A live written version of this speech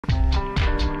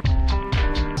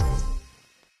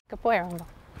Good boy, Rumble.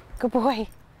 Good boy.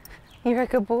 You're a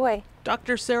good boy.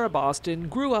 Dr. Sarah Boston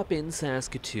grew up in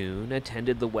Saskatoon,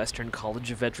 attended the Western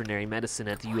College of Veterinary Medicine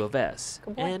at the U of S,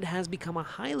 and has become a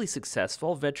highly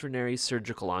successful veterinary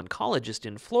surgical oncologist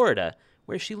in Florida,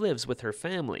 where she lives with her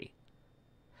family.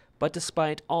 But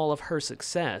despite all of her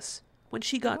success, when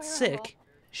she got sick,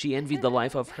 she envied the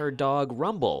life of her dog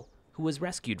Rumble, who was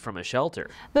rescued from a shelter.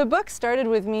 The book started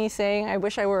with me saying, I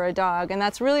wish I were a dog, and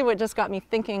that's really what just got me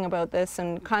thinking about this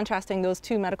and contrasting those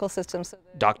two medical systems.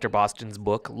 Dr. Boston's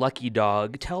book, Lucky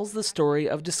Dog, tells the story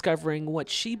of discovering what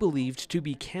she believed to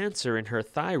be cancer in her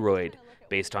thyroid,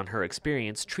 based on her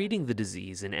experience treating the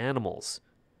disease in animals.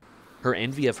 Her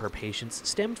envy of her patients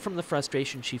stemmed from the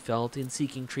frustration she felt in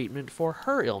seeking treatment for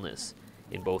her illness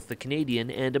in both the Canadian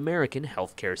and American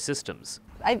healthcare systems.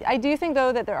 I do think,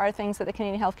 though, that there are things that the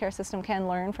Canadian healthcare system can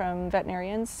learn from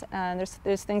veterinarians.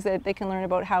 There's things that they can learn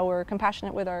about how we're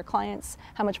compassionate with our clients,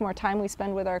 how much more time we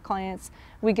spend with our clients.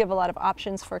 We give a lot of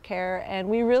options for care, and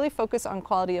we really focus on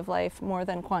quality of life more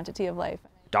than quantity of life.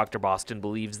 Dr. Boston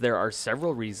believes there are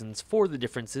several reasons for the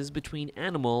differences between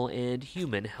animal and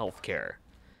human healthcare.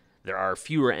 There are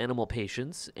fewer animal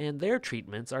patients, and their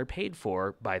treatments are paid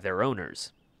for by their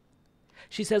owners.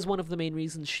 She says one of the main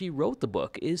reasons she wrote the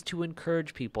book is to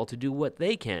encourage people to do what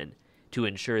they can to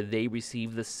ensure they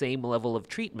receive the same level of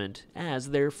treatment as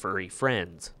their furry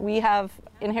friends. We have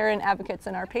inherent advocates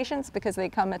in our patients because they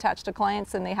come attached to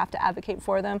clients and they have to advocate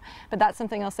for them. But that's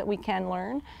something else that we can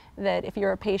learn, that if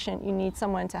you're a patient, you need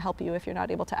someone to help you if you're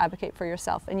not able to advocate for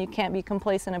yourself. And you can't be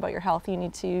complacent about your health. You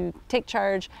need to take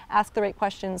charge, ask the right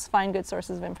questions, find good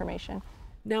sources of information.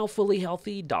 Now fully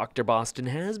healthy, Dr. Boston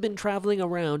has been traveling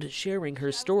around sharing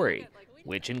her story,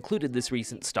 which included this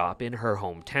recent stop in her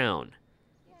hometown.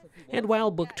 And while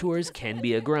book tours can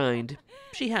be a grind,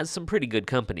 she has some pretty good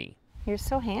company. You're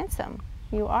so handsome.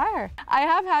 You are. I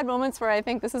have had moments where I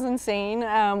think this is insane,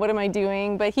 what am I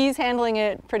doing? But he's handling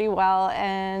it pretty well,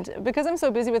 and because I'm so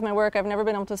busy with my work, I've never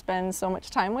been able to spend so much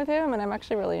time with him, and I'm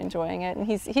actually really enjoying it, and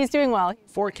he's doing well.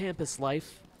 For Campus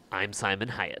Life, I'm Simon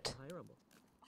Hyatt.